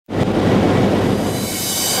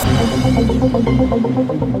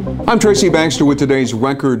I'm Tracy Baxter with today's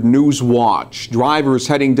Record Newswatch. Drivers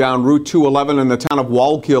heading down Route 211 in the town of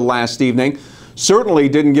Wallkill last evening certainly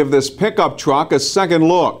didn't give this pickup truck a second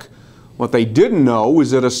look. What they didn't know is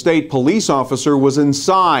that a state police officer was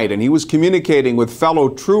inside and he was communicating with fellow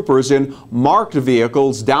troopers in marked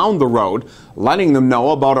vehicles down the road, letting them know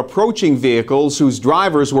about approaching vehicles whose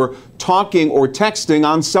drivers were talking or texting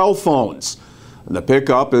on cell phones. The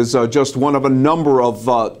pickup is just one of a number of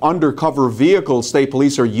undercover vehicles state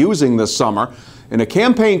police are using this summer in a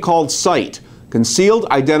campaign called CITE, Concealed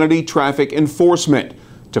Identity Traffic Enforcement,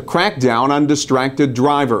 to crack down on distracted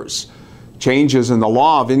drivers. Changes in the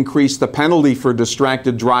law have increased the penalty for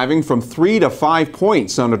distracted driving from 3 to 5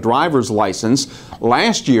 points on a driver's license.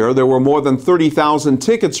 Last year, there were more than 30,000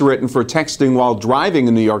 tickets written for texting while driving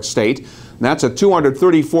in New York State. That's a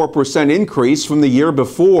 234% increase from the year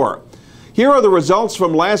before. Here are the results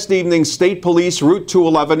from last evening's State Police Route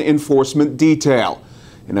 211 enforcement detail.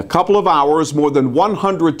 In a couple of hours, more than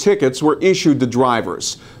 100 tickets were issued to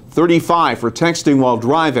drivers, 35 for texting while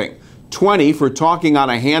driving, 20 for talking on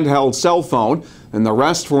a handheld cell phone, and the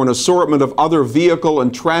rest for an assortment of other vehicle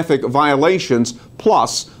and traffic violations,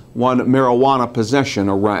 plus one marijuana possession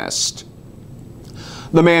arrest.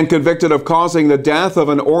 The man convicted of causing the death of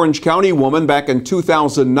an Orange County woman back in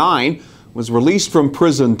 2009 was released from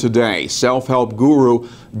prison today. Self-help guru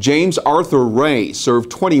James Arthur Ray served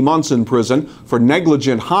 20 months in prison for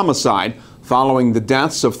negligent homicide following the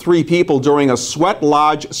deaths of 3 people during a sweat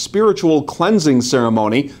lodge spiritual cleansing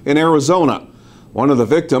ceremony in Arizona. One of the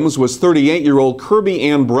victims was 38-year-old Kirby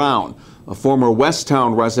Ann Brown, a former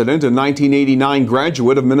Westtown resident and 1989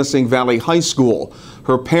 graduate of Menacing Valley High School.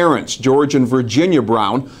 Her parents, George and Virginia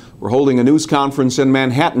Brown, were holding a news conference in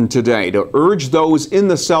Manhattan today to urge those in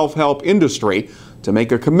the self-help industry to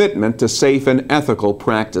make a commitment to safe and ethical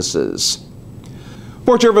practices.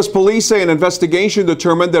 Port Jervis police say an investigation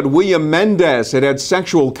determined that William Mendez had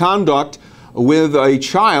sexual conduct with a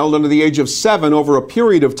child under the age of 7 over a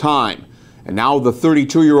period of time. And now the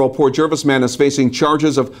 32-year-old Port Jervis man is facing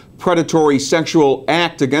charges of predatory sexual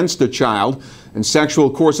act against a child and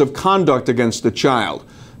sexual course of conduct against a child.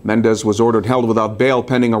 Mendez was ordered held without bail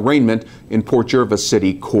pending arraignment in Port Jervis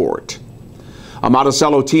City Court. A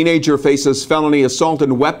Monticello teenager faces felony assault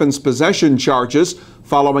and weapons possession charges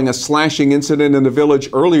following a slashing incident in the village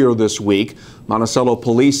earlier this week. Monticello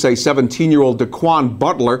police say 17-year-old Daquan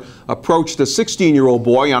Butler approached a 16-year-old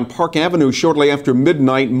boy on Park Avenue shortly after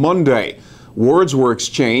midnight Monday. Words were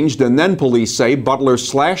exchanged, and then police say Butler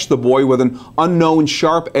slashed the boy with an unknown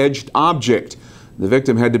sharp-edged object. The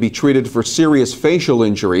victim had to be treated for serious facial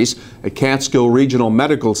injuries at Catskill Regional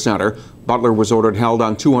Medical Center. Butler was ordered held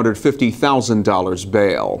on $250,000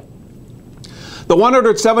 bail. The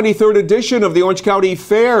 173rd edition of the Orange County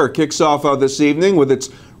Fair kicks off this evening with its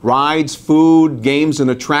rides, food, games,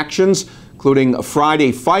 and attractions, including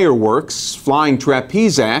Friday fireworks, flying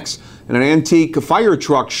trapeze acts, and an antique fire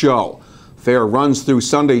truck show. Fair runs through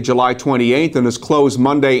Sunday, July 28th and is closed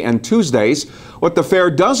Monday and Tuesdays. What the fair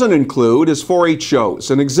doesn't include is 4-H shows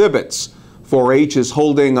and exhibits. 4-H is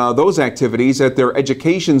holding those activities at their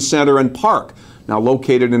education center and park, now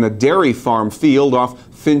located in a dairy farm field off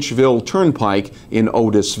Finchville Turnpike in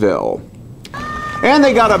Otisville. And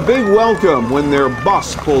they got a big welcome when their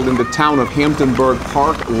bus pulled into town of Hamptonburgh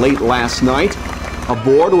Park late last night.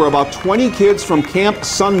 Aboard were about 20 kids from Camp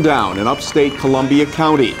Sundown in upstate Columbia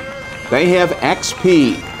County. They have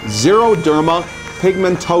XP, xeroderma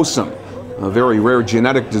pigmentosum, a very rare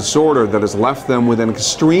genetic disorder that has left them with an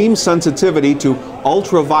extreme sensitivity to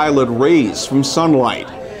ultraviolet rays from sunlight.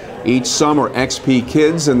 Each summer, XP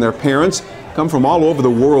kids and their parents come from all over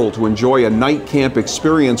the world to enjoy a night camp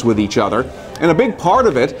experience with each other. And a big part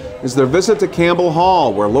of it is their visit to Campbell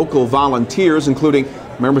Hall, where local volunteers, including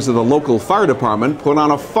members of the local fire department, put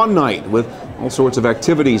on a fun night with all sorts of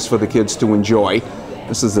activities for the kids to enjoy.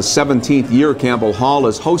 This is the 17th year Campbell Hall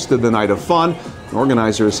has hosted the Night of Fun.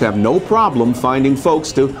 Organizers have no problem finding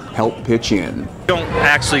folks to help pitch in. We don't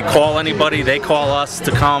actually call anybody, they call us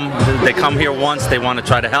to come. They come here once, they want to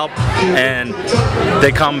try to help, and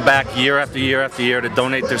they come back year after year after year to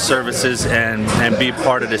donate their services and be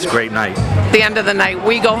part of this great night. At the end of the night,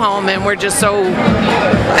 we go home and we're just so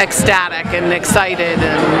ecstatic and excited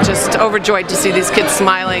and just overjoyed to see these kids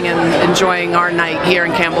smiling and enjoying our night here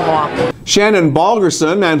in Campbell Hall. Shannon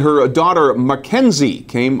Balgerson and her daughter Mackenzie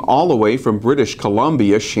came all the way from British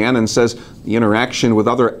Columbia. Shannon says the interaction with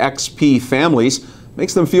other XP families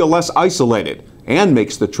makes them feel less isolated and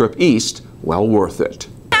makes the trip east well worth it.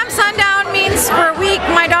 Camp Sundown means for a week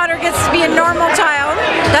my daughter gets to be a normal child,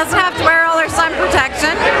 doesn't have to wear all her sun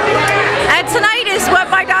protection. And tonight is what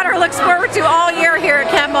my daughter looks forward to all year here at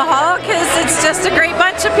Campbell Hall. just a great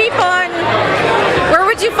bunch of people, and where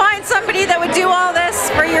would you find somebody that would do all this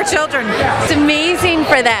for your children? It's amazing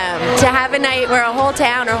for them to have a night where a whole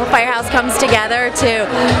town or a whole firehouse comes together to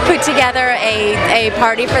put together a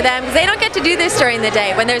party for them, because they don't get to do this during the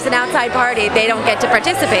day. When there's an outside party, they don't get to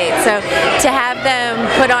participate. So to have them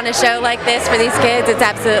put on a show like this for these kids, it's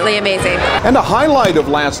absolutely amazing. And a highlight of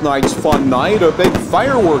last night's fun night, a big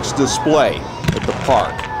fireworks display at the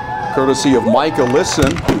park, courtesy of Mike Ellison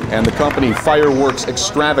and the company Fireworks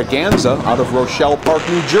Extravaganza out of Rochelle Park,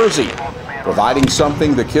 New Jersey, providing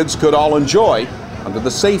something the kids could all enjoy under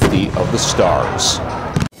the safety of the stars.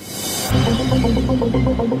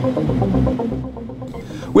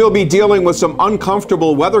 We'll be dealing with some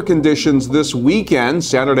uncomfortable weather conditions this weekend.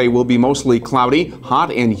 Saturday will be mostly cloudy,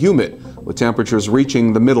 hot and humid, with temperatures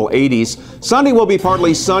reaching the middle 80s. Sunday will be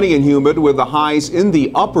partly sunny and humid with the highs in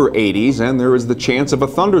the upper 80s, and there is the chance of a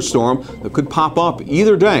thunderstorm that could pop up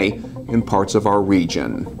either day in parts of our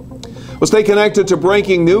region. We'll stay connected to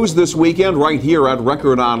breaking news this weekend right here at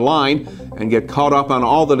Record Online and get caught up on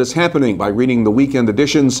all that is happening by reading the weekend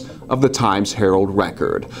editions of the Times-Herald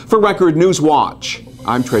Record. For Record Newswatch,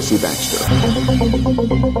 I'm Tracy Baxter.